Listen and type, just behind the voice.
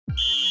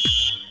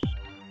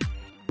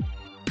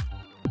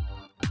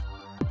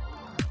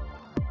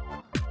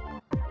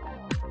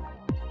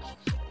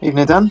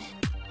Evening, Dan.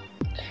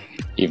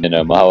 Evening,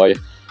 Omar. How are you?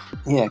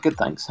 Yeah, good,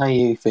 thanks. How are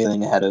you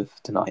feeling ahead of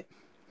tonight?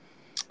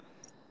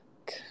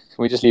 Can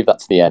we just leave that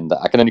to the end?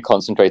 I can only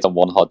concentrate on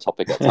one hot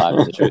topic at a time,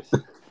 is the truth.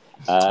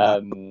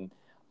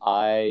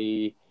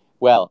 I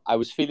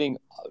was feeling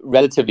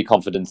relatively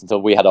confident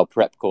until we had our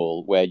prep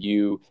call where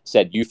you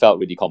said you felt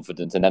really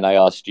confident, and then I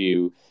asked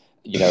you,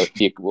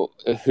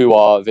 who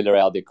are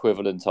Villarreal the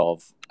equivalent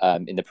of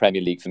in the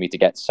Premier League for me to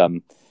get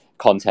some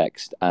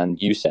context,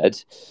 and you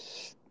said...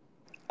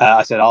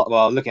 I said,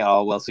 looking at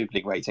our World Super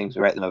League ratings,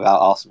 we rate them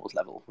about Arsenal's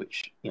level,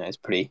 which is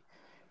pretty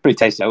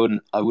tasty.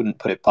 I wouldn't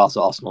put it past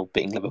Arsenal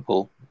beating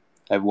Liverpool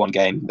over one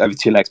game, over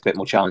two legs, a bit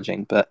more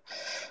challenging. But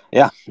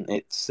yeah,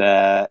 it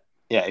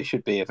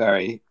should be a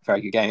very,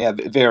 very good game. Yeah,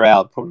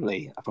 Villarreal I've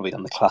probably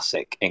done the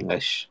classic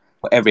English,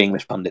 what every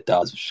English pundit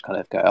does, which is kind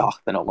of go,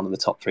 they're not one of the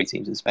top three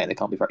teams in Spain. They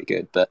can't be very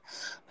good, but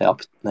they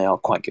are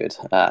quite good.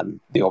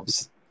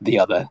 The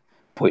other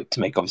point to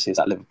make, obviously, is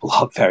that Liverpool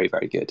are very,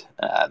 very good,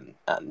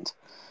 and.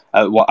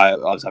 I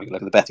was having a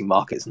look at the betting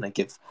markets, and they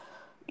give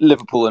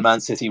Liverpool and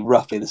Man City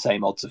roughly the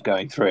same odds of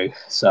going through.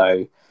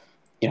 So,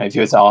 if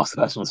you were to ask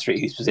the person on the street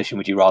whose position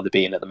would you rather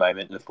be in at the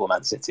moment, Liverpool,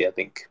 Man City, I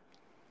think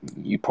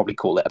you probably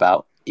call it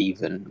about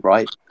even,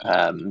 right?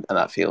 And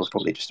that feels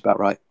probably just about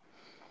right.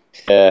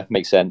 Yeah,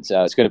 makes sense.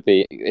 It's going to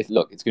be it's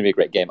going to be a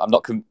great game. I'm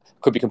not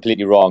could be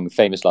completely wrong.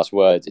 Famous last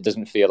words. It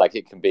doesn't feel like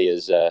it can be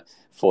as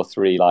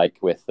 4-3 like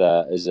with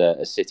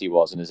as City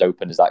was, and as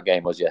open as that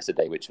game was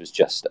yesterday, which was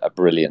just a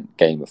brilliant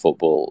game of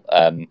football.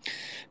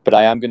 But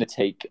I am going to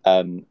take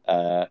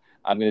a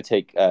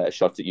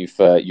shot at you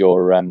for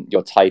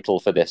your title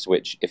for this.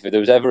 Which, if there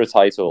was ever a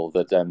title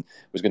that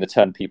was going to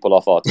turn people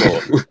off our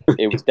talk,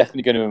 it was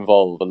definitely going to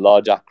involve a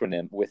large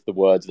acronym with the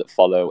words that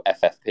follow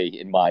FFP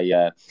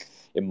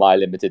in my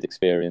limited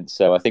experience.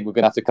 So I think we're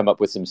going to have to come up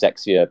with some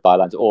sexier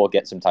bylines or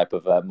get some type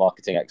of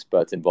marketing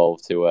expert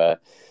involved to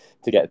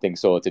get things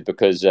sorted,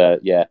 because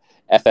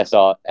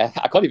FSR,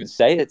 I can't even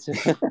say it.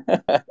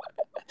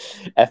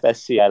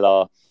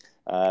 FSCLR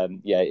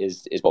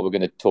is what we're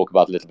going to talk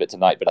about a little bit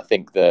tonight. But I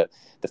think the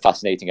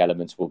fascinating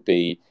elements will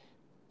be,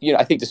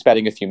 I think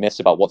dispelling a few myths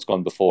about what's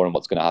gone before and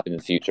what's going to happen in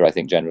the future, I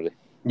think, generally.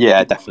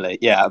 Yeah, definitely.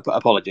 Yeah,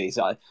 apologies.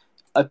 I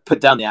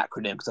put down the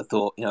acronym because I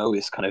thought,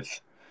 it's kind of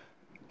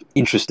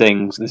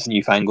interesting, this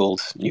newfangled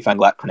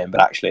acronym, but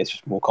actually it's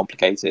just more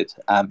complicated.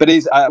 But it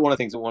is one of the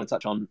things I want to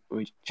touch on when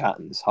we chat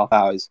in this half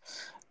hour is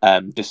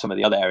just some of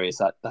the other areas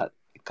that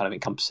kind of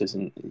encompasses,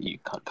 and you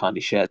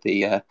kindly shared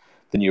the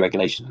new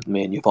regulations with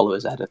me and your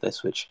followers ahead of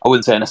this, which I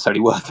wouldn't say are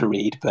necessarily worth a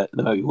read, but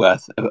they may be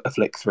worth a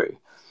flick through.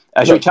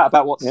 Should we chat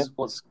about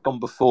what's gone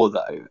before,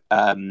 though?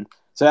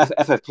 So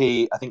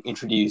FFP, I think,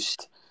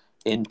 introduced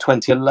in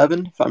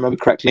 2011, if I remember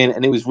correctly,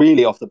 and it was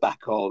really off the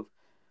back of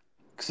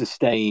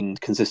sustained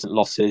consistent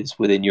losses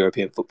within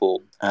European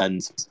football, and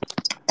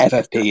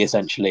FFP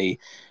essentially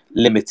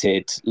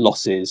limited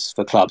losses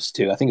for clubs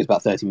to, I think it's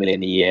about 30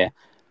 million a year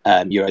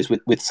euros,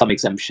 with some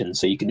exemptions,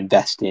 so you can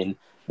invest in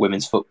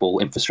women's football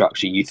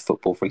infrastructure, youth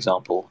football, for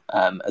example,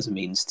 as a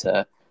means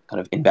to kind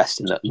of invest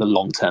in the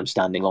long-term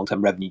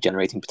revenue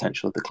generating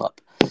potential of the club.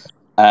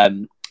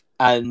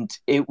 And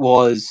it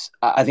was,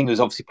 I think it was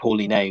obviously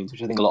poorly named,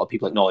 which I think a lot of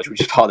people acknowledge,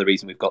 which is part of the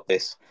reason we've got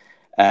this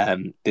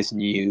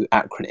new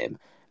acronym.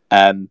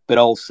 But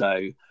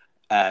also,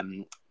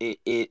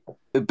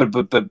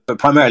 but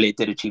primarily it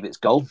did achieve its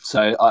goal.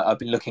 So I've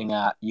been looking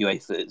at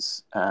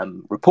UEFA's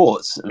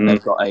reports, and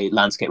they've got a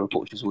landscape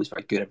report, which is always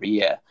very good every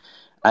year.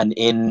 And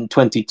in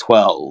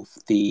 2012,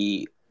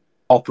 the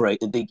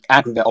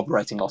aggregate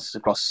operating losses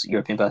across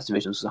European first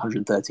divisions was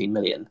 113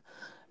 million.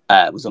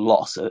 Was a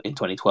loss in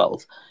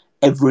 2012.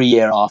 Every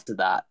year after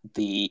that,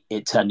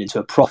 it turned into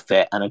a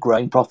profit, and a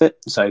growing profit.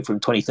 So from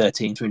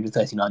 2013,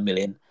 339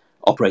 million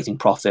operating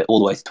profit, all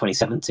the way to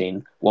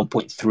 2017,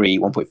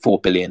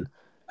 1.4 billion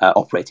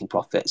operating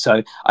profit.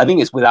 So I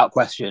think it's without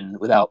question,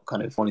 without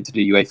kind of wanting to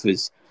do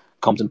UEFA's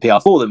comms and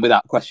PR for them,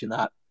 without question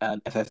that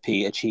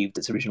FFP achieved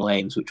its original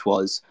aims, which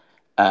was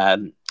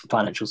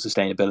financial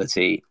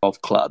sustainability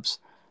of clubs.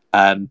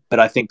 But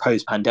I think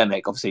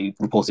post-pandemic, obviously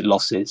reported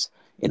losses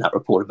in that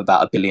report of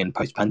about 1 billion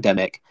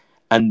post-pandemic,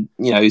 and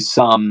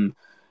some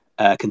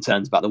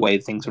concerns about the way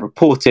things are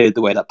reported,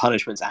 the way that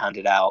punishments are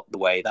handed out, the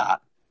way that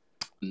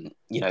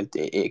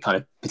it kind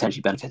of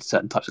potentially benefits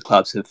certain types of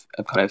clubs have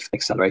kind of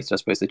accelerated, I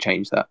suppose, the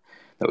change that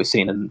we've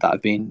seen and that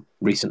have been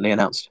recently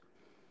announced.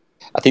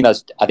 I think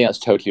that's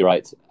totally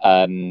right.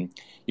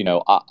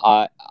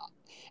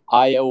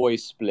 I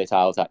always split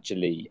out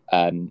actually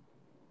UEFA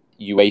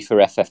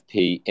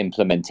FFP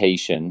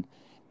implementation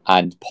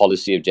and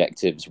policy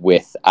objectives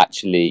with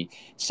actually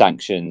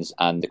sanctions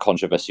and the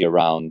controversy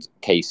around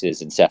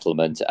cases and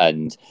settlement,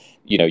 and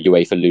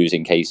UEFA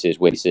losing cases,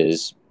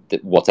 witnesses,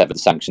 whatever the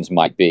sanctions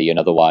might be, and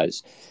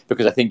otherwise.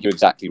 Because I think you're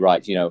exactly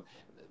right.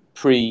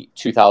 Pre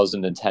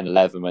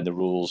 2010-11, when the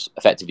rules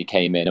effectively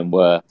came in and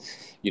were,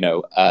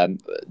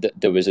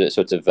 there was a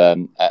sort of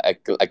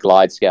a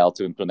glide scale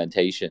to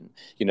implementation.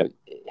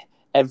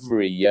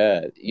 Every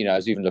year, I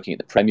was even looking at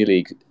the Premier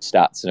League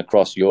stats, and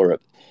across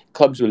Europe,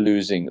 clubs were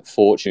losing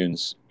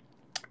fortunes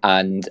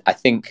And I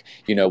think,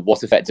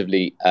 what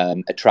effectively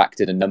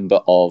attracted a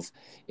number of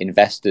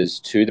investors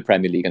to the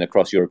Premier League and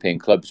across European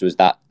clubs was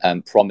that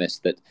promise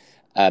that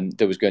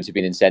there was going to be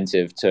an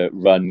incentive to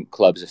run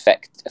clubs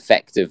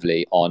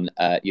effectively on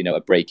a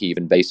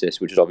break-even basis,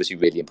 which is obviously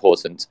really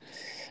important.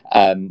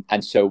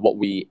 And so what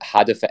we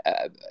had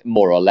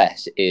more or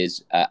less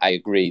is, I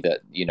agree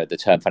that the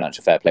term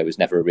financial fair play was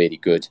never a really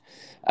good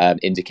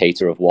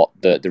indicator of what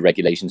the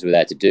regulations were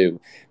there to do,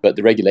 but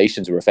the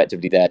regulations were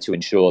effectively there to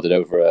ensure that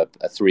over a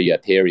 3-year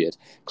period,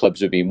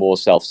 clubs would be more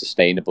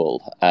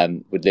self-sustainable,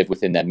 would live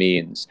within their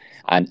means,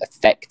 and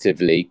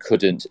effectively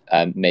couldn't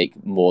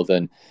make more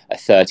than a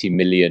 30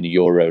 million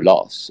euro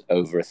loss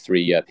over a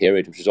 3-year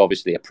period, which is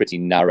obviously a pretty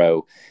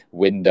narrow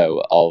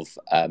window of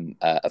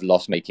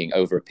loss making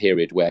over a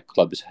period where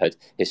clubs had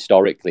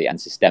historically and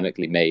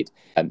systemically made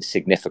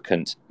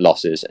significant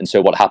losses. And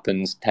so what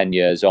happens 10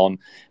 years on,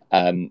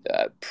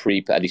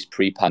 at least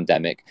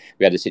pre-pandemic,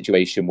 we had a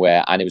situation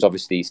where, and it was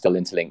obviously still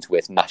interlinked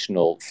with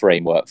national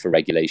framework for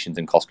regulations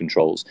and cost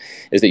controls,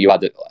 is that you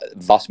had the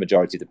vast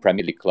majority of the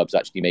Premier League clubs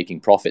actually making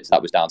profits.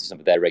 That was down to some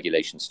of their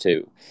regulations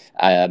too.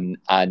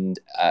 And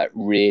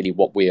really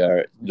what we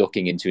are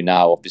looking into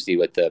now, obviously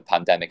with the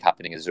pandemic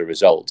happening as a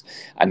result,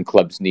 and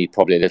clubs need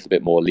probably a little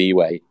bit more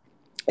leeway,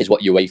 is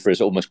what UEFA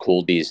has almost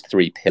called these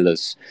 3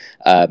 pillars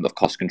of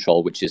cost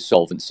control, which is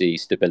solvency,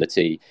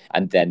 stability,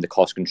 and then the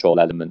cost control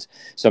element.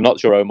 So I'm not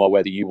sure, Omar,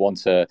 whether you want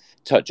to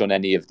touch on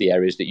any of the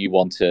areas that you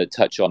want to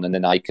touch on, and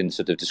then I can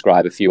sort of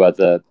describe a few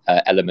other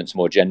elements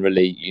more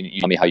generally. You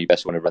tell me how you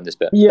best want to run this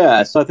bit.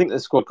 Yeah, so I think the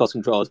squad cost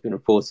control has been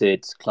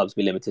reported. Clubs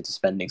be limited to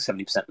spending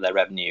 70% of their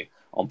revenue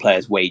on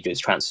players' wages,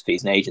 transfer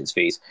fees, and agents'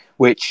 fees,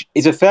 which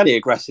is a fairly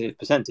aggressive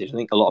percentage. I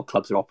think a lot of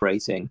clubs are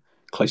operating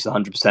close to the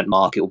 100%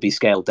 mark. It will be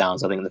scaled down.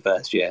 So I think in the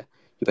first year,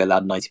 you'll be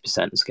allowed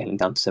 90%, scaling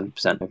down to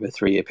 70% over a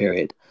 3-year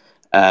period.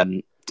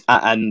 And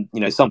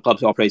some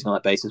clubs are operating on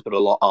that basis, but a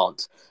lot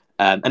aren't.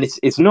 And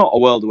it's not a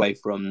world away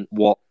from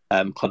what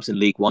clubs in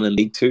League One and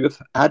League Two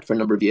have had for a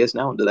number of years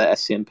now under their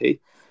SCMP.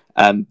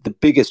 The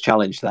biggest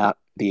challenge that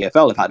the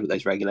EFL have had with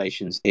those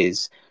regulations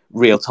is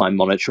real-time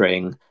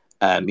monitoring.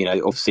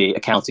 Obviously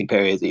accounting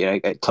periods.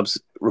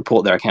 Clubs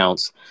report their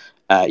accounts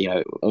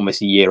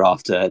almost a year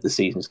after the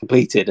season is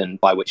completed, and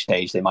by which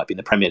stage they might be in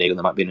the Premier League or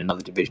they might be in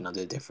another division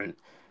under a different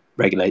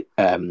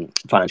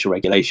financial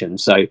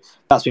regulations. So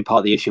that's been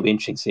part of the issue. It'll be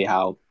interesting to see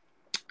how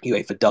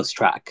UEFA does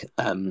track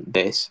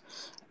this.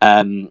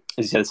 As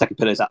you said, the second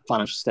pillar is that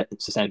financial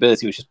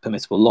sustainability, which is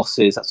permissible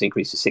losses. That's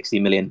increased to 60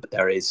 million, but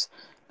there is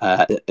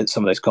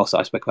some of those costs that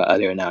I spoke about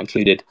earlier are now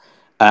included.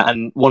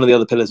 And one of the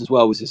other pillars as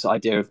well was this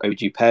idea of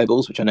overdue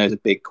payables, which I know is a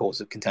big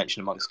cause of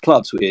contention amongst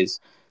clubs, which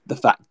is the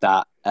fact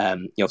that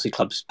obviously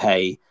clubs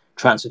pay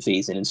transfer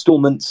fees in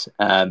instalments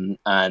and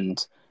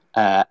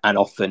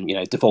often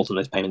default on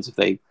those payments if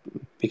they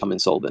become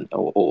insolvent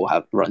or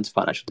have run into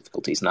financial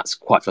difficulties, and that's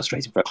quite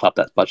frustrating for a club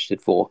that's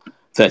budgeted for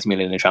 30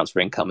 million in transfer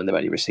income and they've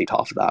only received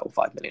half of that or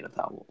 5 million of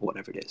that or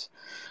whatever it is.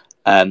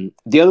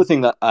 The other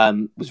thing that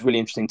was really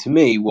interesting to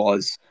me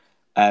was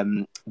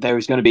there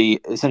is going to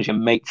be essentially a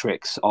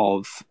matrix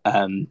of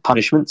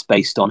punishments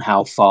based on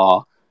how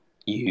far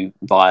you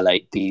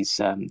violate these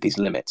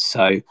limits.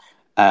 So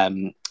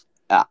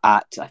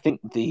I think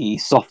the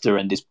softer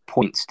end is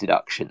points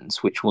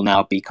deductions, which will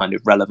now be kind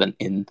of relevant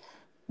in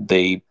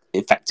the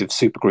effective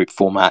supergroup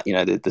format,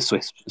 the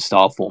Swiss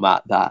style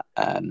format that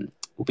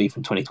will be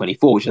from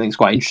 2024, which I think is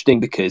quite interesting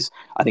because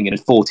I think in a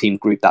 4-team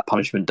group that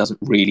punishment doesn't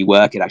really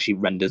work. It actually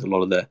renders a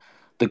lot of the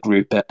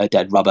group a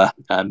dead rubber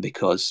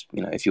because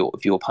if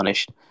you're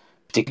punished,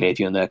 particularly if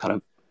you're in the kind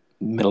of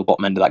middle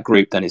bottom end of that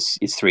group, then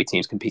it's 3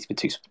 teams competing for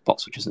 2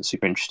 spots, which isn't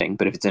super interesting.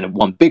 But if it's in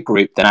one big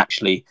group, then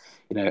actually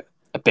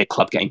a big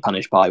club getting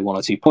punished by 1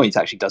 or 2 points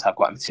actually does have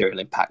quite a material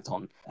impact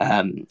on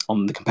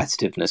the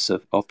competitiveness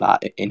of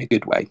that in a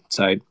good way.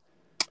 So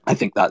I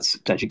think that's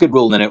potentially a good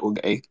rule, and then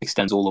it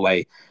extends all the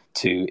way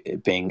to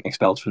being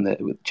expelled from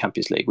the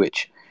Champions League,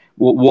 which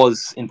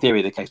was in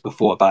theory the case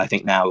before, but I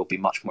think now it will be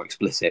much more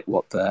explicit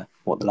what the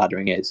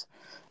laddering is.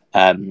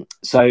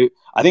 So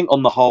I think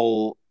on the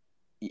whole,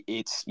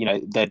 it's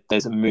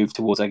there's a move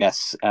towards, I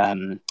guess,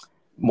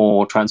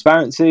 more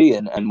transparency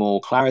and more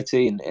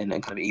clarity and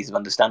kind of ease of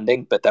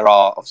understanding. But there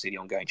are obviously the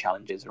ongoing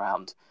challenges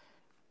around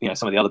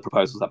some of the other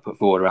proposals that put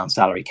forward around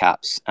salary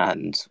caps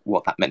and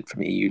what that meant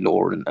from EU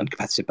law and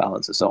competitive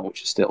balance and so on,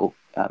 which is still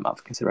up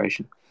for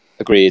consideration.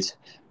 Agreed.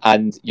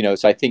 And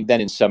so I think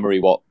then in summary,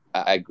 what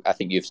I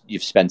think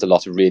you've spent a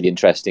lot of really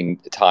interesting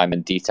time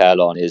and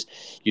detail on is,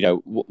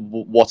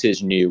 what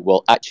is new?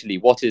 Well, actually,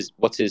 what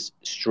is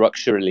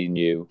structurally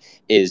new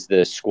is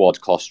the squad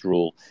cost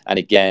rule. And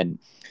again,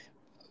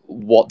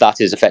 what that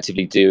is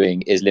effectively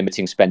doing is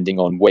limiting spending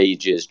on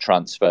wages,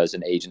 transfers,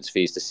 and agents'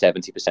 fees to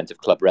 70% of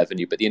club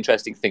revenue. But the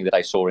interesting thing that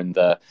I saw in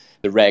the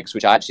regs,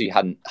 which I actually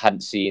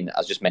hadn't seen, I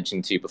was just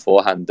mentioning to you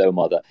beforehand,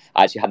 Omar, that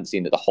I actually hadn't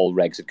seen that the whole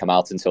regs had come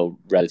out until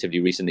relatively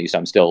recently, so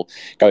I'm still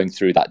going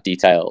through that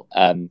detail,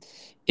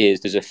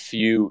 is there's a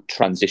few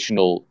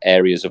transitional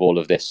areas of all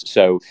of this.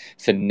 So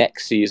for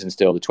next season,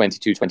 still the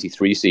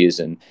 22-23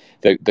 season,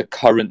 the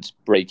current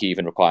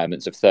break-even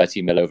requirements of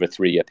 30 mil over a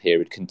 3-year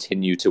period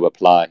continue to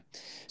apply.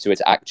 So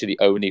it's actually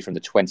only from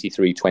the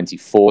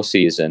 23-24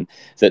 season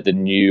that the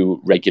new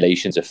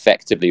regulations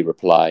effectively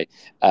apply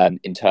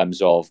in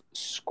terms of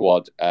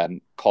squad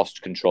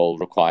cost control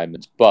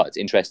requirements. But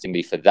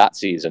interestingly, for that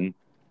season,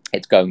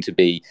 it's going to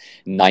be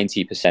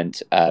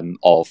 90%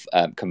 of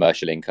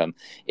commercial income.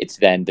 It's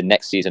then the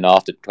next season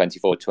after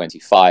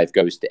 24-25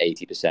 goes to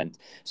 80%.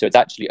 So it's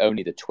actually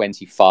only the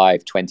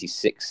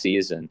 25-26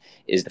 season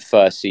is the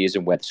first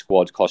season where the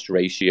squad cost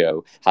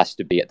ratio has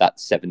to be at that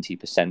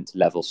 70%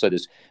 level. So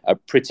there's a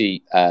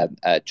pretty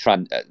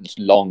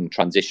long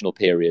transitional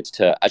period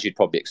to, as you'd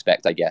probably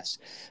expect, I guess,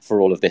 for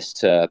all of this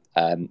to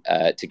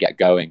get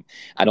going.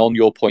 And on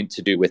your point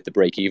to do with the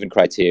break-even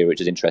criteria,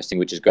 which is interesting,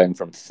 which is going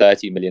from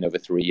 30 million over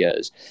 3 years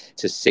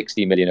to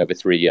 60 million over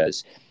 3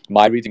 years.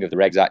 My reading of the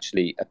regs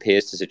actually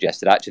appears to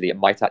suggest that actually it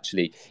might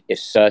actually, if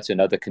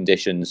certain other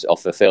conditions are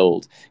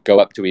fulfilled,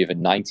 go up to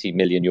even 90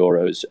 million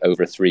euros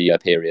over a 3-year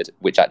period,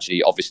 which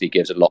actually obviously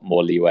gives a lot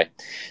more leeway.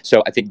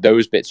 So I think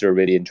those bits are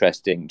really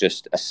interesting.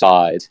 Just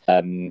aside,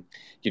 the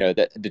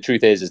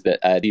truth is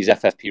that these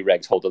FFP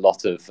regs hold a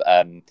lot of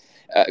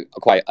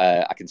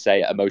I can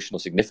say emotional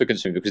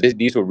significance for me, because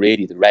these were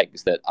really the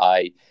regs that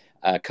I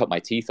cut my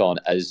teeth on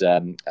as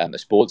a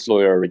sports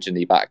lawyer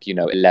originally back,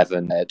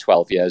 11,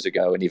 12 years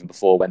ago, and even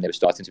before when they were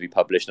starting to be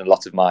published. And a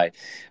lot of my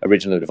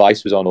original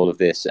advice was on all of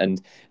this.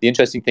 And the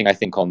interesting thing I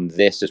think on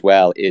this as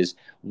well is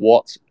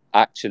what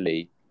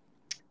actually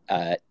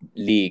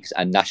leagues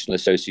and national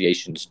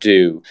associations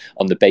do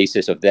on the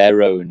basis of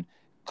their own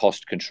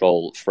cost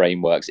control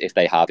frameworks, if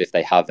they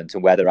haven't,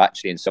 and whether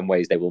actually in some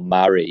ways they will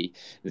marry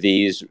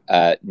these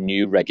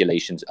new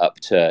regulations up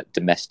to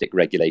domestic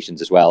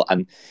regulations as well.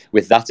 And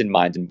with that in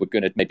mind, and we're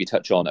going to maybe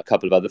touch on a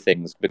couple of other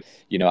things, but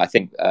I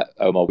think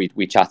Omar,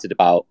 we chatted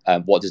about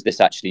what does this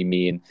actually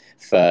mean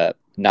for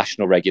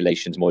national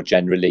regulations more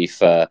generally,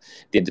 for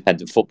the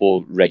independent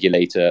football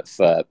regulator,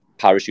 for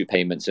parachute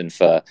payments, and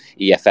for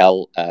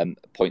EFL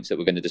points that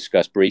we're going to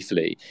discuss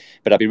briefly.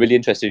 But I'd be really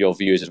interested in your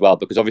views as well,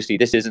 because obviously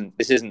this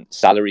isn't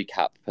salary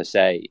cap per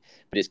se,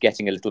 but it's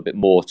getting a little bit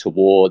more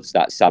towards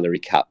that salary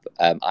cap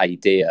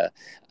idea.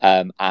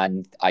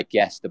 And I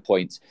guess the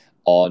point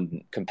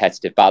on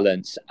competitive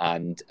balance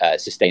and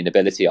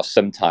sustainability are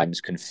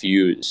sometimes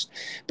confused.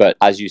 But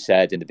as you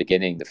said in the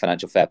beginning, the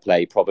financial fair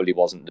play probably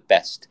wasn't the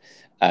best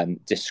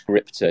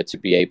descriptor to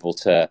be able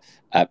to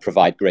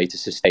provide greater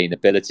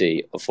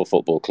sustainability for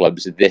football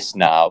clubs. This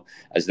now,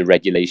 as the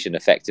regulation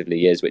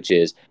effectively is, which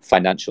is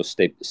financial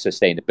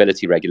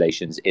sustainability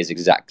regulations, is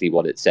exactly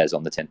what it says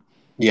on the tin.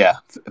 Yeah,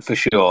 for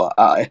sure.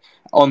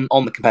 On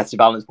the competitive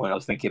balance point, I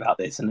was thinking about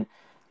this, and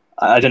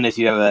I don't know if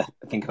you ever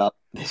think about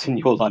this in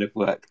your line of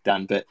work,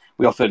 Dan, but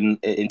we often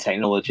in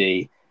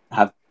technology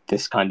have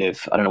this kind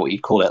of, I don't know what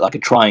you'd call it, like a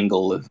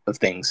triangle of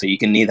things. So you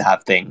can either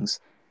have things,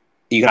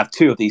 you can have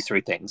two of these three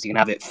things. You can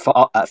have it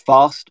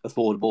fast,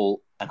 affordable,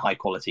 and high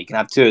quality. You can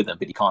have two of them,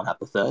 but you can't have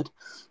the third.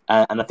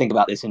 And I think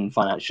about this in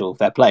financial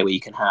fair play, where you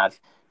can have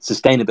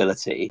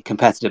sustainability,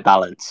 competitive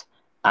balance,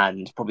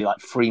 and probably like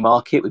free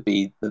market would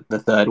be the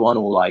third one,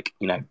 or like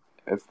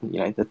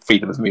the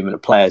freedom of movement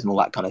of players and all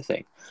that kind of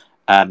thing.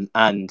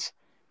 And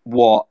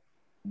what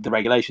the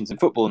regulations in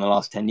football in the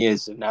last 10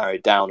 years have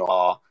narrowed down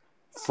are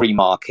free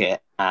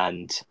market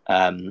and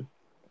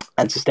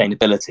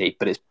sustainability,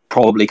 but it's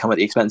probably come at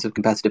the expense of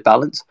competitive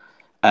balance.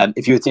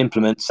 If you were to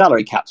implement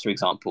salary caps, for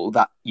example,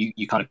 that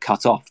you kind of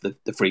cut off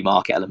the free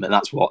market element.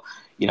 That's what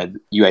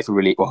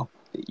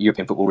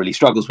European football really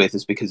struggles with,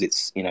 is because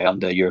it's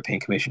under European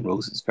Commission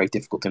rules, it's very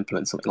difficult to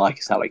implement something like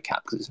a salary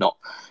cap because it's not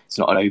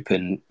an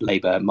open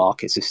labour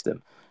market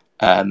system,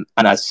 and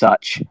as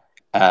such,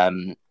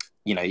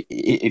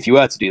 if you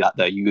were to do that,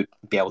 though, you would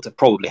be able to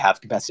probably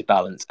have competitive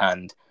balance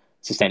and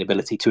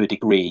sustainability to a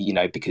degree,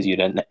 because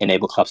you'd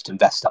enable clubs to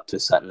invest up to a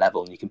certain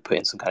level, and you can put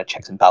in some kind of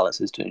checks and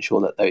balances to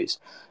ensure that those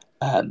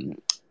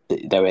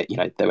they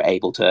were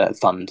able to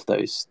fund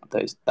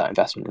that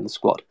investment in the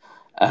squad.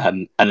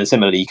 And then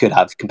similarly, you could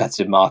have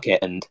competitive market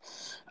and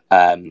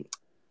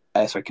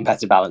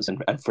competitive balance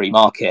and free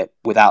market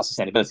without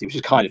sustainability, which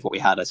is kind of what we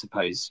had, I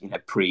suppose,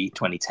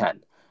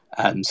 pre-2010.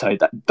 So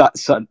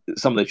that's some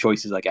of the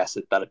choices, I guess,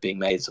 that are being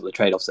made, some of the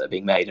trade-offs that are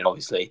being made, and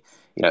obviously,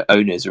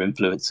 owners are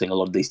influencing a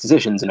lot of these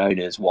decisions, and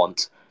owners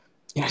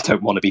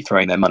don't want to be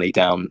throwing their money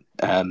down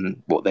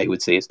what they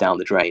would see as down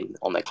the drain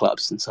on their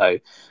clubs. And so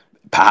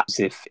perhaps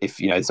if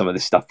some of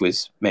this stuff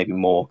was maybe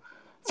more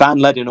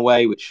fan-led in a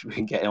way, which we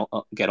can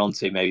get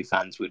onto, maybe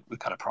fans would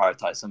kind of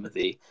prioritise some of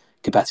the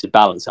competitive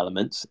balance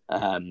elements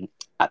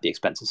at the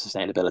expense of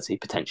sustainability,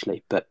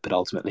 potentially. But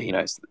ultimately,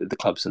 it's the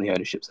clubs and the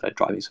ownerships that are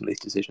driving some of these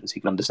decisions.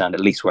 You can understand at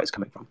least where it's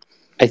coming from.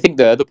 I think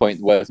the other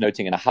point worth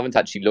noting, and I haven't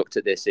actually looked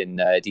at this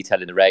in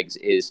detail in the regs,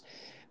 is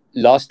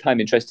last time,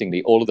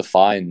 interestingly, all of the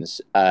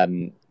fines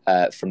from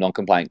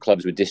non-compliant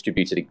clubs were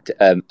distributed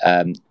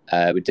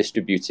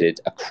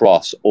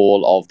across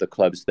all of the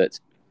clubs that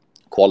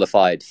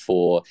qualified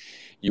for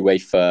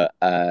UEFA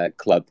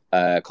club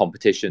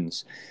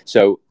competitions.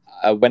 So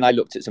when I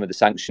looked at some of the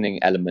sanctioning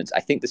elements, I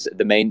think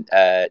the main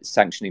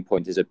sanctioning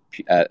point is a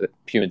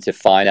punitive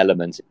fine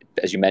element,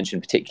 as you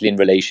mentioned, particularly in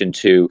relation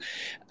to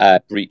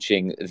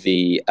breaching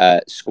the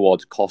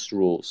squad cost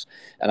rules.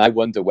 And I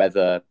wonder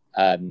whether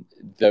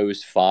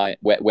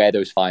where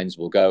those fines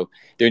will go.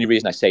 The only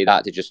reason I say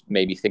that to just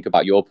maybe think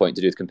about your point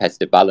to do with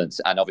competitive balance,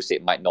 and obviously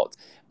it might not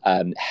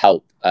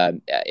help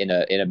in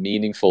a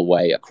meaningful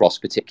way across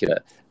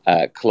particular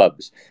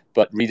clubs,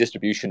 but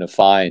redistribution of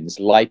fines,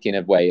 like in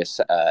a way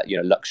a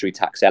luxury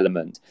tax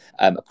element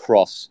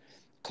across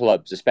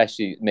clubs,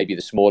 especially maybe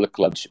the smaller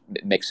clubs,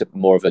 makes up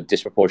more of a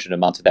disproportionate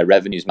amount of their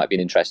revenues, might be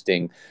an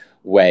interesting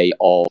way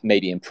of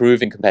maybe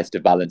improving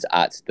competitive balance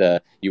at the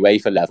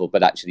UEFA level,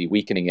 but actually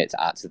weakening it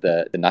at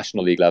the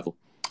National League level.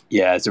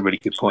 Yeah, it's a really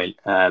good point.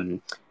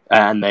 And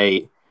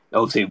they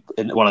obviously,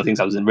 one of the things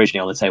that was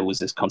originally on the table was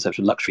this concept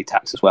of luxury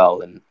tax as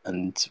well,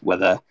 and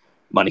whether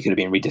money could have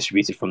been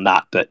redistributed from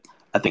that. But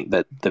I think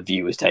that the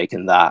view was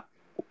taken that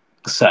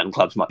certain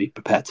clubs might be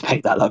prepared to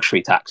pay that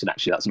luxury tax, and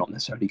actually that's not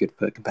necessarily good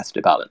for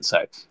competitive balance.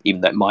 So even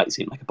though it might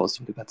seem like a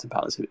positive competitive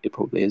balance, it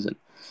probably isn't.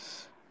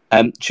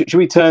 Should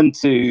we turn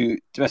to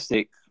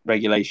domestic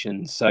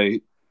regulations? So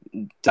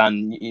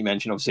Dan, you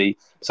mentioned obviously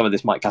some of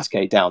this might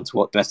cascade down to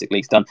what domestic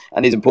league's done,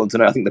 and it's important to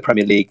know, I think the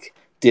Premier League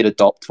did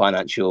adopt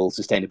financial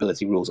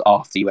sustainability rules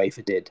after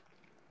UEFA did.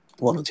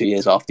 1 or 2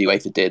 years after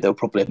UEFA did. They were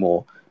probably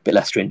a bit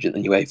less stringent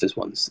than UEFA's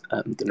ones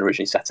than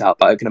originally set out,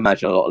 but I can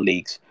imagine a lot of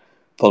leagues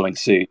following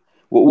suit.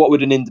 What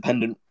would an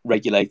independent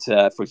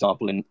regulator, for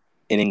example, in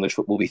English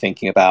football, be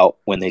thinking about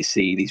when they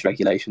see these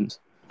regulations?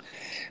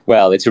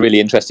 Well, it's a really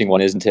interesting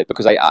one, isn't it?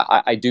 Because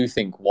I do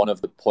think one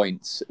of the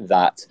points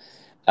that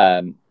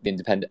an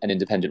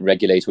independent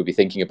regulator would be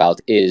thinking about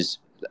is,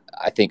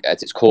 I think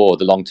at its core,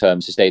 the long-term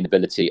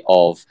sustainability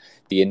of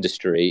the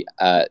industry,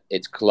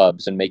 its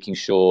clubs, and making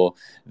sure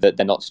that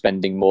they're not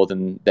spending more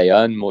than they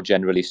earn more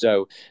generally.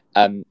 So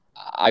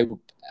I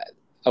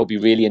would be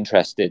really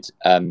interested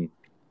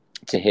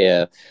to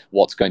hear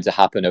what's going to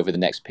happen over the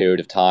next period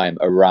of time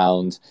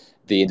around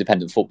the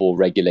independent football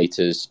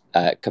regulators'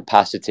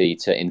 capacity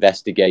to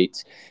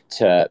investigate,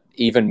 to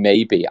even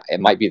maybe, it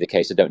might be the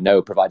case, I don't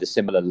know, provide a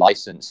similar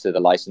license to the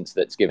license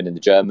that's given in the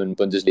German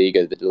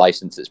Bundesliga, the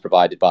license that's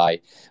provided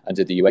by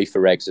under the UEFA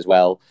regs as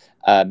well.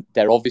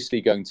 They're obviously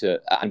going to,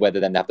 and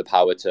whether then they have the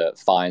power to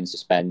fine,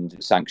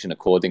 suspend, sanction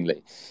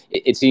accordingly.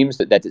 It seems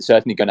that they're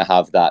certainly going to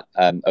have that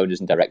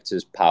owners and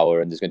directors power,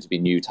 and there's going to be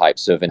new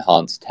types of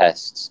enhanced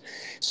tests.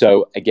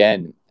 So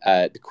again,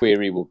 the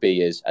query will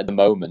be is, at the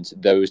moment,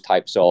 those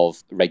types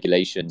of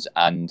regulations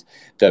and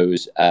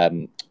those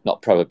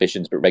not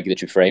prohibitions but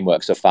regulatory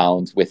frameworks are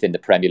found within the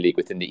Premier League,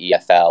 within the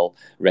EFL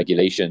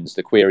regulations.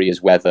 The query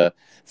is whether,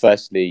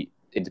 firstly,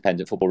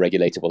 independent football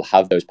regulator will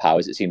have those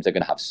powers. It seems they're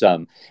going to have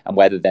some, and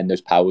whether then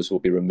those powers will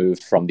be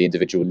removed from the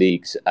individual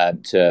leagues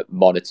to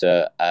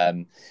monitor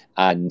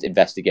and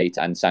investigate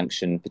and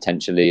sanction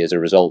potentially as a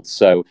result.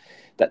 So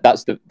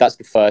that's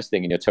the first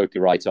thing, and you're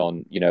totally right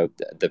on.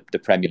 The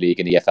Premier League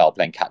and EFL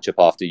playing catch up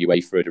after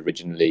UEFA had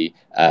originally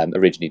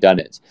done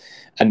it,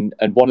 and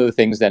one of the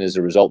things then as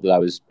a result that I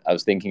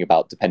was thinking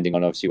about, depending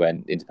on obviously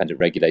when independent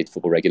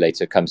football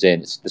regulator comes in,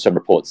 there's some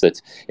reports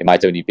that it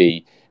might only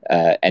be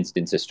entered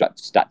into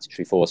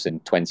statutory force in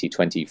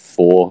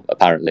 2024,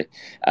 apparently,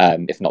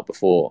 if not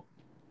before.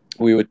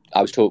 We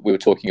were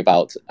talking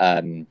about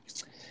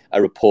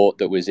a report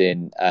that was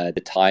in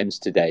the Times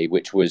today,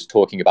 which was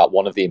talking about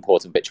one of the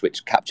important bits,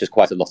 which captures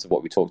quite a lot of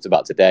what we talked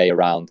about today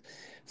around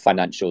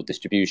financial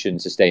distribution,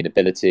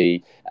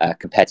 sustainability,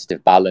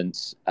 competitive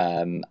balance,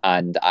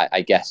 and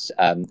I guess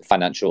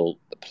financial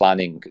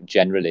planning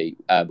generally,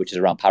 which is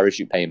around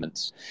parachute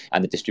payments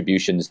and the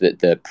distributions that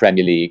the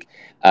Premier League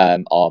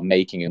are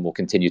making and will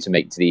continue to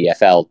make to the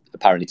EFL,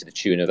 apparently to the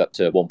tune of up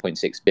to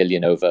 1.6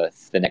 billion over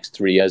the next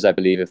 3 years, I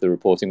believe, if the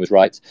reporting was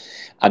right.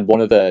 And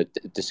one of the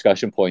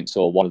discussion points,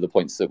 or one of the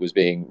points that was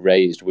being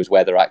raised, was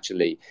whether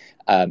actually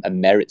a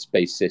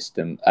merits-based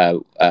system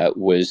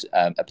was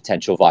a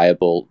potential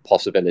viable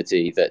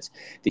possibility that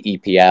the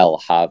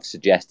EPL have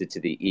suggested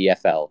to the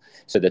EFL,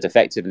 so that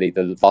effectively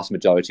the vast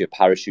majority of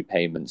parachute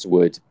payments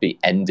would be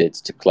ended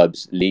to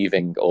clubs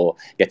leaving or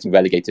getting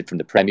relegated from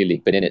the Premier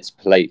League, but in its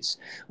place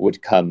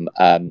would come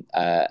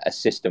a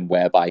system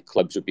whereby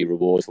clubs would be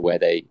rewarded for where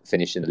they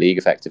finish in the league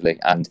effectively.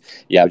 And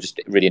yeah, I'm just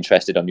really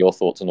interested on your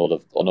thoughts on all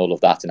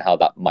of that and how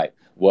that might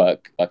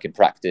work in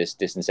practice,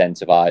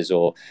 disincentivize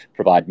or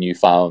provide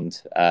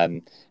newfound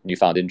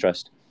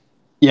interest.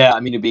 Yeah, I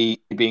mean, it'd be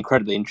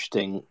incredibly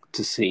interesting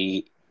to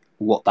see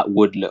what that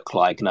would look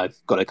like, and I've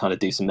got to kind of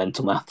do some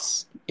mental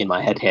maths in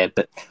my head here.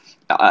 But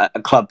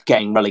a club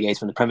getting relegated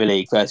from the Premier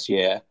League first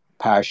year,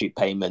 parachute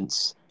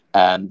payments,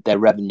 their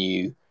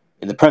revenue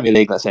in the Premier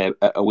League, let's say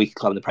a weaker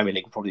club in the Premier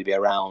League will probably be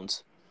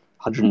around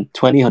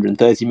 120,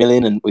 130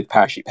 million, and with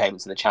parachute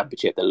payments in the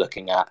Championship, they're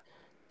looking at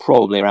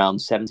probably around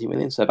 70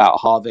 million, so about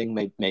halving,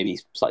 maybe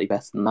slightly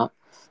better than that.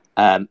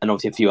 And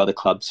obviously a few other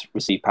clubs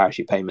receive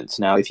parachute payments.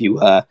 Now, if you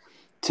were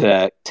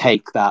to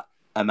take that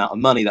amount of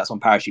money that's on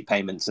parachute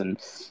payments and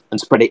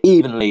spread it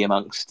evenly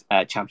amongst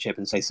Championship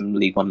and say some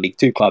League One, League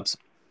Two clubs,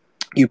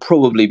 you'd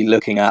probably be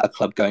looking at a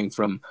club going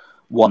from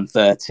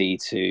 130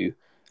 to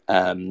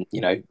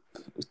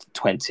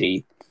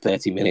 20,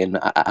 30 million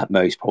at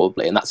most,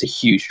 probably, and that's a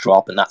huge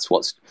drop, and that's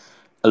what's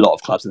a lot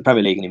of clubs in the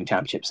Premier League and even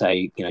Championship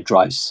say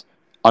drives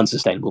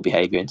unsustainable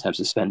behaviour in terms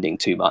of spending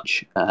too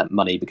much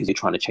money, because you're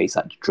trying to chase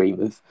that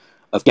dream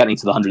of getting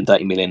to the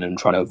 130 million and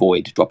trying to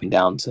avoid dropping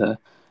down to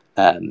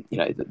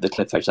the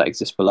cliff edge that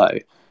exists below.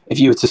 If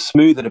you were to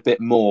smooth it a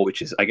bit more,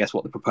 which is I guess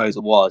what the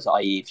proposal was,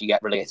 i.e. if you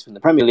get relegated from the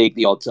Premier League,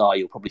 the odds are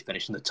you'll probably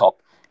finish in the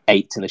top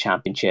 8 in the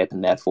Championship,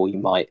 and therefore you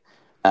might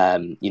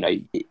let's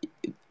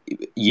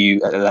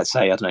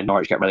say, I don't know,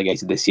 Norwich get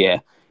relegated this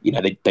year,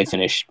 they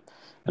finish,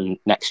 and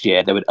next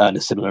year they would earn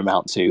a similar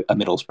amount to a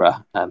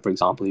Middlesbrough, for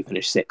example, who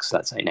finish 6th,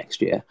 let's say,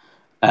 next year.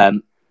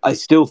 I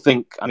still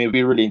think, it'd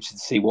be really interesting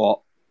to see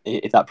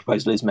if that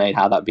proposal is made,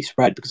 how that would be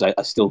spread, because I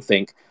still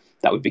think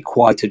that would be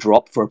quite a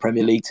drop for a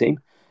Premier League team.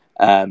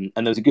 And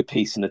there was a good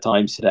piece in the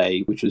Times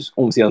today, which was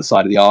almost the other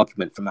side of the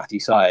argument from Matthew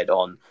Syed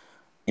on,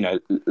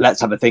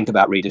 let's have a think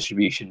about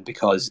redistribution,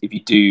 because if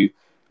you do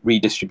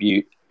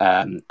redistribute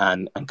and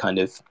kind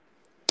of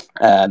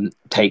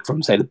take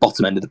from, say, the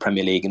bottom end of the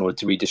Premier League in order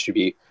to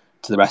redistribute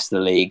to the rest of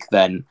the league,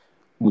 then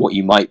what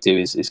you might do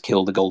is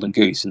kill the golden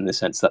goose, in the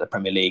sense that the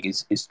Premier League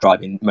is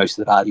driving most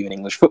of the value in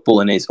English football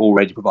and is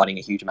already providing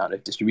a huge amount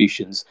of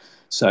distributions.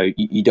 So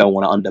you don't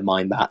want to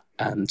undermine that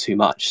too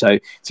much. So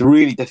it's a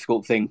really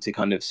difficult thing to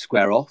kind of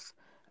square off.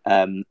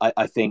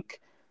 I think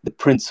the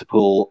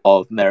principle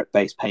of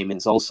merit-based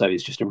payments also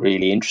is just a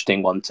really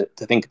interesting one to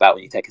think about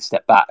when you take a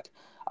step back.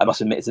 I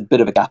must admit, it's a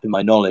bit of a gap in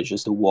my knowledge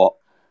as to what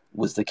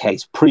was the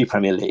case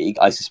pre-Premier League.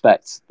 I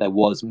suspect there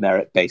was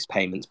merit-based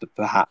payments, but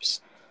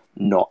perhaps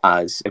not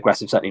as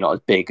aggressive, certainly not as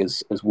big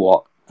as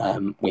what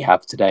we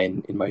have today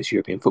in most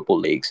European football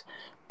leagues.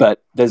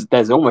 But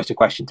there's almost a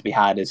question to be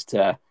had as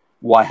to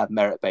why have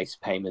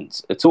merit-based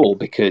payments at all,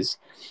 because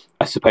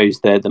I suppose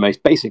the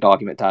most basic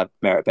argument to have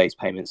merit-based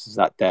payments is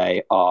that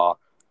they are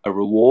a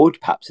reward,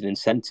 perhaps an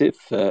incentive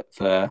for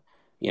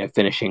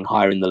finishing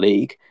higher in the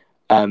league.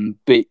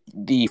 But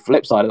the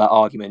flip side of that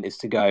argument is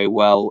to go,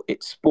 well,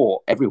 it's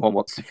sport. Everyone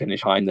wants to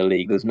finish high in the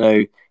league.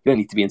 You don't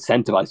need to be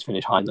incentivized to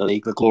finish high in the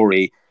league. The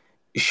glory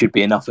should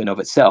be enough in of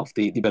itself.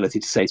 The ability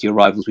to say to your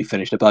rivals, we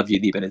finished above you,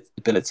 the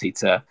ability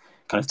to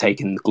kind of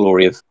take in the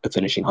glory of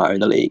finishing higher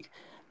in the league.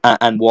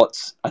 And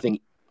what I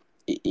think,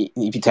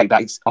 if you take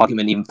that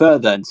argument even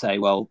further and say,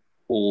 well,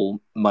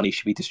 all money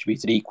should be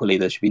distributed equally,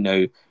 there should be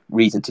no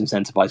reason to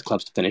incentivize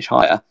clubs to finish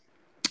higher.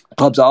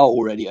 Clubs are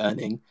already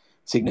earning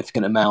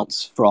significant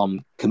amounts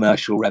from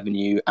commercial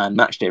revenue and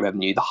matchday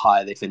revenue the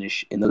higher they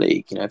finish in the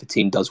league. If a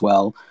team does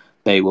well,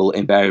 they will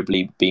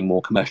invariably be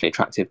more commercially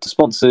attractive to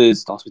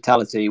sponsors, to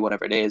hospitality,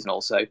 whatever it is, and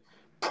also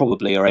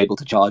probably are able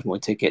to charge more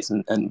tickets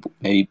and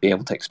maybe be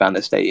able to expand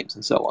their stadiums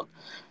and so on.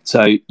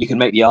 So you can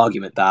make the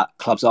argument that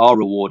clubs are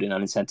rewarded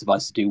and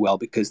incentivized to do well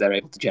because they're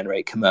able to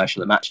generate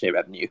commercial and matchday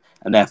revenue,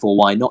 and therefore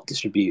why not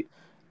distribute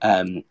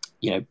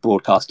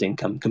broadcast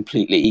income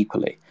completely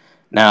equally?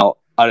 Now,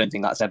 I don't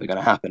think that's ever going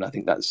to happen. I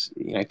think that's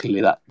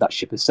clearly that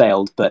ship has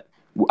sailed. But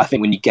I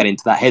think when you get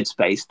into that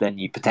headspace, then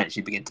you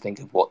potentially begin to think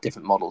of what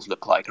different models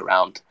look like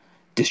around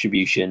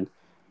distribution.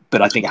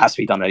 But I think it has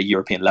to be done at a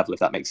European level, if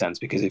that makes sense,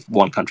 because if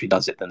one country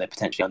does it, then they're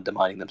potentially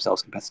undermining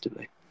themselves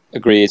competitively.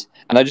 Agreed.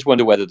 And I just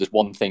wonder whether there's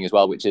one thing as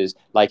well, which is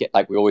like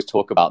we always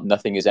talk about,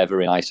 nothing is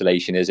ever in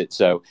isolation, is it?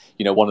 So,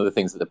 one of the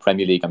things that the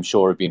Premier League, I'm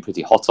sure, have been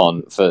pretty hot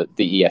on for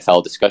the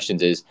EFL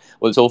discussions is,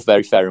 well, it's all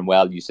very fair and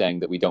well you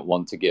saying that we don't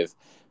want to give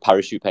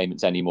parachute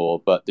payments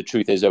anymore, but the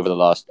truth is, over the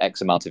last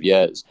X amount of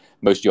years,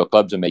 most of your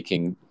clubs are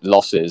making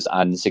losses,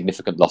 and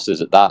significant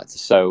losses at that.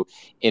 So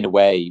in a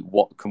way,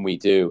 what can we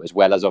do, as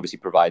well as obviously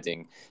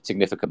providing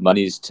significant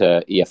monies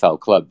to EFL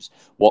clubs?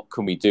 What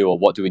can we do, or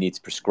what do we need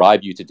to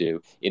prescribe you to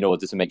do in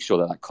order to make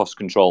sure that cost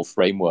control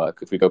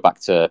framework, if we go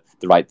back to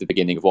the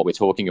beginning of what we're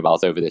talking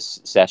about over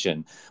this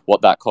session,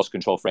 what that cost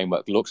control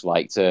framework looks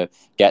like to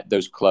get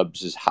those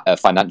clubs as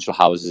financial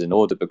houses in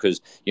order?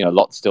 Because a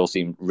lot still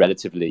seem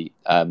relatively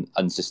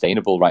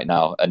unsustainable right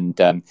now, and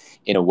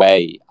in a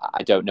way,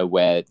 I don't know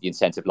where the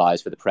incentive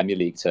lies for the Premier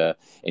League to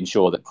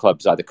ensure that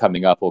clubs either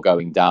coming up or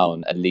going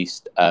down at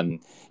least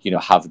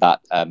have that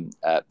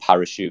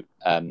parachute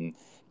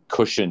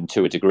cushion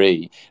to a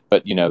degree.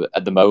 But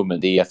at the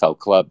moment, the EFL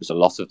clubs, a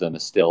lot of them are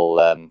still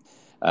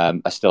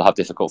have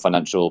difficult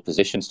financial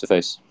positions to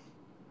face.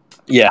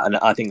 Yeah, and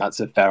I think that's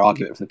a fair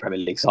argument from the Premier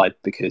League side,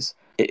 because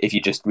if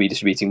you're just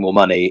redistributing more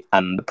money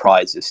and the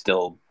prize is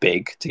still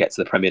big to get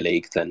to the Premier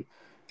League, then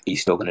you're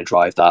still going to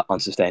drive that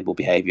unsustainable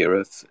behaviour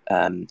of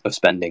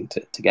spending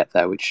to get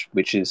there, which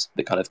is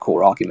the kind of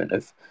core argument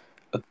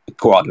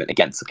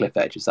against the cliff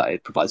edge, is that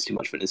it provides too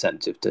much of an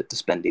incentive to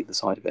spend either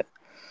side of it.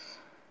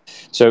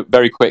 So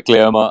very quickly,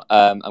 Omar,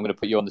 I'm going to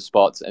put you on the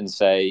spot and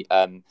say,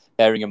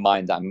 bearing in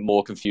mind that I'm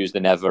more confused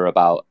than ever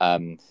about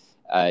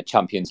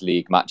Champions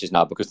League matches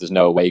now because there's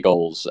no away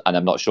goals, and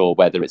I'm not sure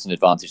whether it's an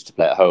advantage to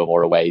play at home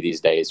or away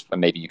these days.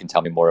 And maybe you can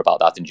tell me more about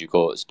that in due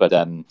course. But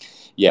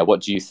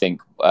what do you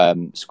think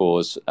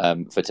scores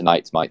for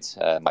tonight might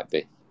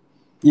be?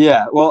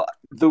 Yeah, well,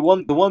 the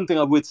one thing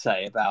I would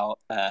say about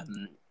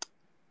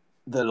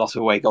the loss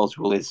of away goals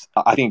rule is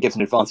I think it gives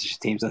an advantage to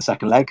teams in the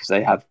second leg because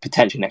they have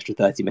potentially an extra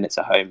 30 minutes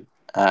at home.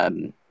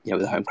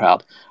 With a home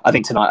crowd. I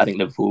think tonight,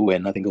 Liverpool will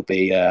win. I think it'll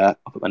be, I'll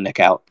put my neck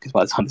out because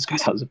by the time this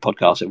goes out as a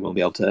podcast, everyone will be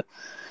able to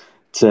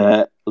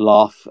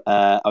laugh.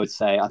 I would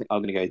say, I think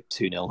I'm going to go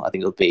 2-0. I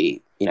think it'll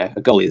be,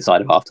 a goal either side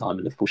of half time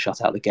and Liverpool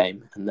shut out the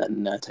game and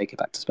then take it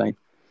back to Spain.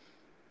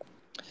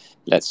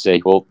 Let's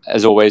see. Well,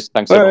 as always,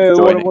 thanks so much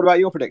for joining. What about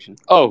your prediction?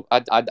 Oh, I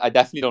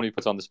definitely don't need to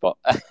put on the spot.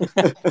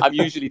 I'm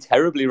usually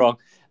terribly wrong.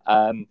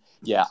 I'm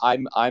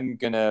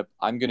gonna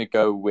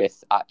go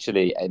with,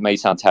 actually, it may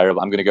sound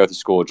terrible, I'm gonna go with the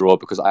score draw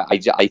because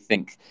I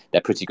think they're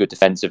pretty good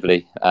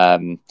defensively,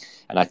 and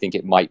I think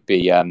it might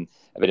be a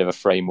bit of a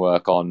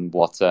framework on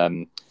what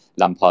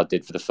Lampard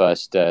did for the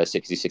first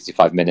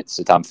 60-65 minutes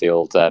at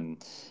Anfield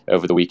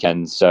over the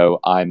weekend. So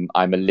I'm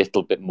a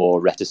little bit more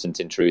reticent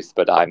in truth,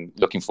 but I'm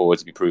looking forward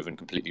to be proven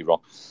completely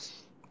wrong.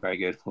 Very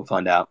good. We'll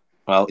find out.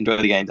 Well, enjoy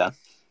the game, Dan.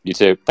 You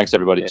too. Thanks,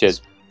 everybody.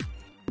 Cheers.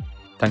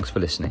 Thanks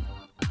for listening.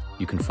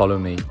 You can follow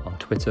me on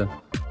Twitter,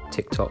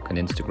 TikTok and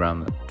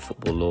Instagram at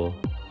Football Law,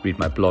 read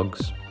my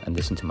blogs and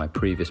listen to my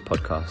previous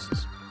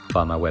podcasts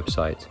via my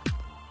website,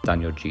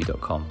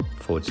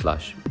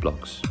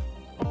 danielg.com/blogs.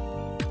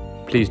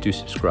 Please do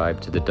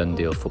subscribe to the Done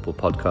Deal Football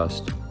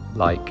Podcast,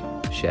 like,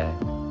 share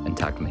and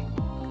tag me.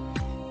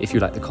 If you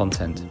like the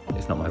content,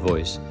 if not my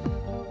voice,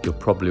 you'll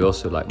probably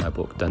also like my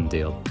book Done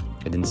Deal,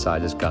 an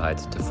insider's guide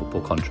to football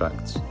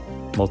contracts,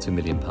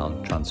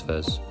 multi-million-pound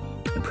transfers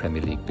and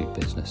Premier League big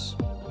business.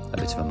 A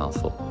bit of a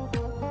mouthful.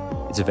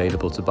 It's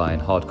available to buy in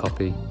hard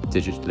copy,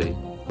 digitally,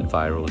 and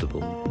via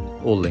Audible.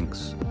 All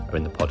links are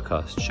in the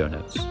podcast show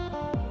notes.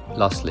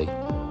 Lastly,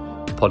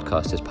 the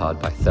podcast is powered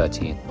by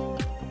 13,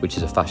 which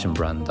is a fashion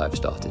brand I've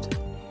started.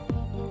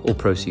 All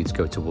proceeds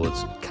go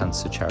towards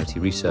cancer charity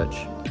research,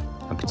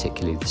 and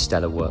particularly the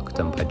stellar work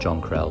done by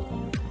John Krell,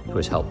 who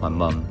has helped my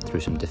mum through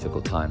some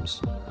difficult times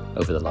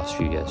over the last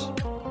few years.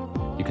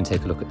 You can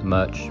take a look at the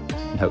merch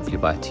and hopefully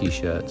buy a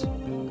t-shirt,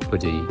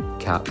 hoodie,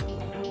 cap,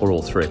 or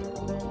all three.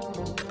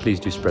 Please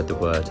do spread the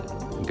word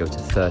and go to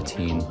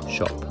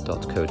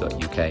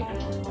 13shop.co.uk.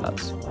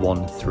 That's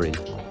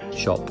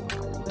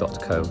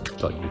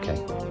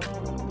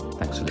 13shop.co.uk.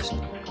 Thanks for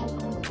listening.